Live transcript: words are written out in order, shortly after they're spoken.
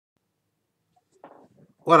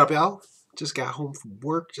What up, y'all? Just got home from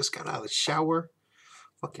work, just got out of the shower.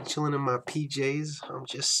 Fucking chilling in my PJs. I'm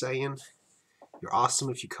just saying. You're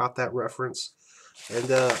awesome if you caught that reference. And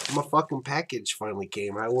my fucking package finally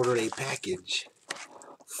came. I ordered a package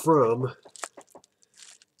from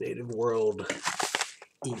Native World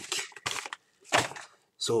Inc.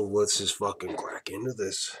 So let's just fucking crack into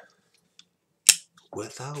this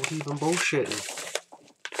without even bullshitting.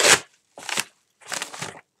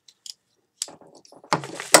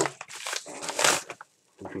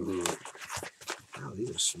 Oh, these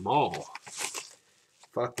are small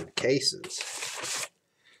fucking cases.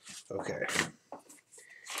 Okay.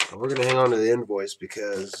 Well, we're going to hang on to the invoice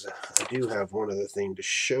because I do have one other thing to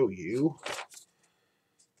show you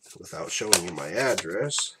without showing you my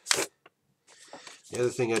address. The other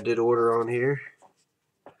thing I did order on here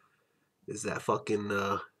is that fucking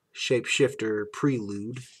shapeshifter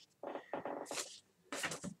prelude.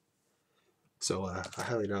 So I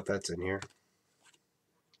highly doubt that's in here.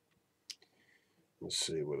 Let's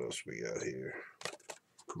see what else we got here.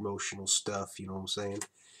 Promotional stuff, you know what I'm saying?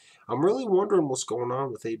 I'm really wondering what's going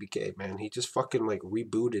on with ABK, man. He just fucking like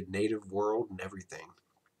rebooted Native World and everything.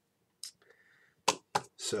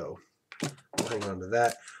 So, I'll hang on to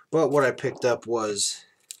that. But what I picked up was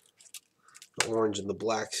the orange and the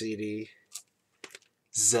black CD.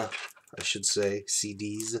 I should say,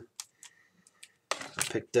 CDs. I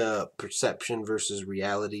picked up Perception versus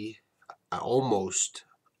Reality. I almost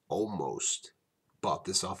bought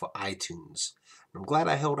this off of iTunes. I'm glad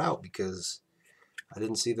I held out because I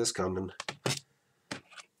didn't see this coming.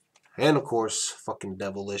 And of course, fucking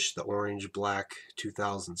Devilish, the Orange Black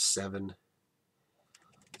 2007.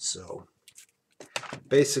 So,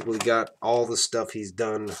 basically got all the stuff he's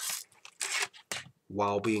done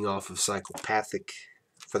while being off of Psychopathic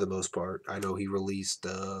for the most part. I know he released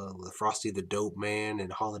Frosty the Dope Man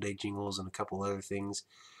and Holiday Jingles and a couple other things.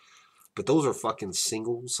 But those are fucking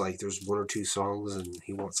singles. Like, there's one or two songs, and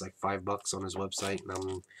he wants like $5 on his website, and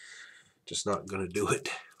I'm just not gonna do it.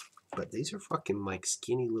 But these are fucking like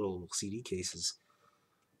skinny little CD cases.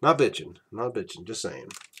 Not bitching, just saying.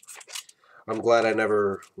 I'm glad I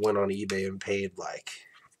never went on eBay and paid like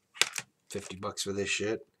 $50 for this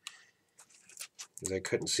shit. Because I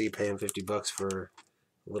couldn't see paying $50 for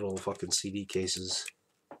little fucking CD cases.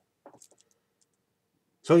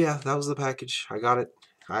 So yeah, that was the package. I got it.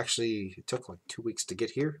 Actually, it took like 2 weeks to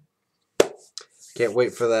get here. Can't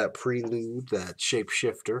wait for that prelude, that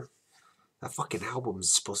shapeshifter. That fucking album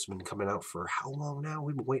is supposed to have been coming out for how long now?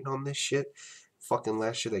 We've been waiting on this shit. Fucking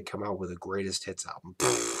last year they come out with a greatest hits album.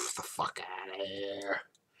 Pfft, the fuck out of here.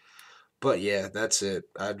 But yeah, that's it.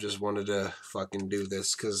 I just wanted to fucking do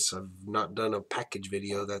this because I've not done a package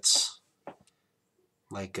video that's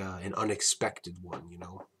like an unexpected one, you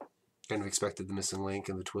know. Kind of expected the Missing Link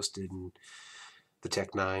and the Twisted and the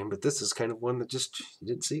Tech 9, but this is kind of one that just you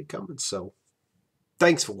didn't see it coming. So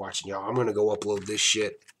thanks for watching, y'all. I'm gonna go upload this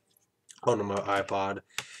shit onto my iPod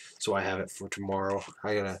so I have it for tomorrow.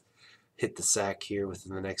 I gotta hit the sack here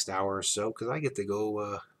within the next hour or so because I get to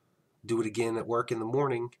go do it again at work in the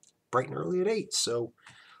morning, bright and early at 8. So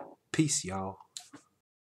peace, y'all.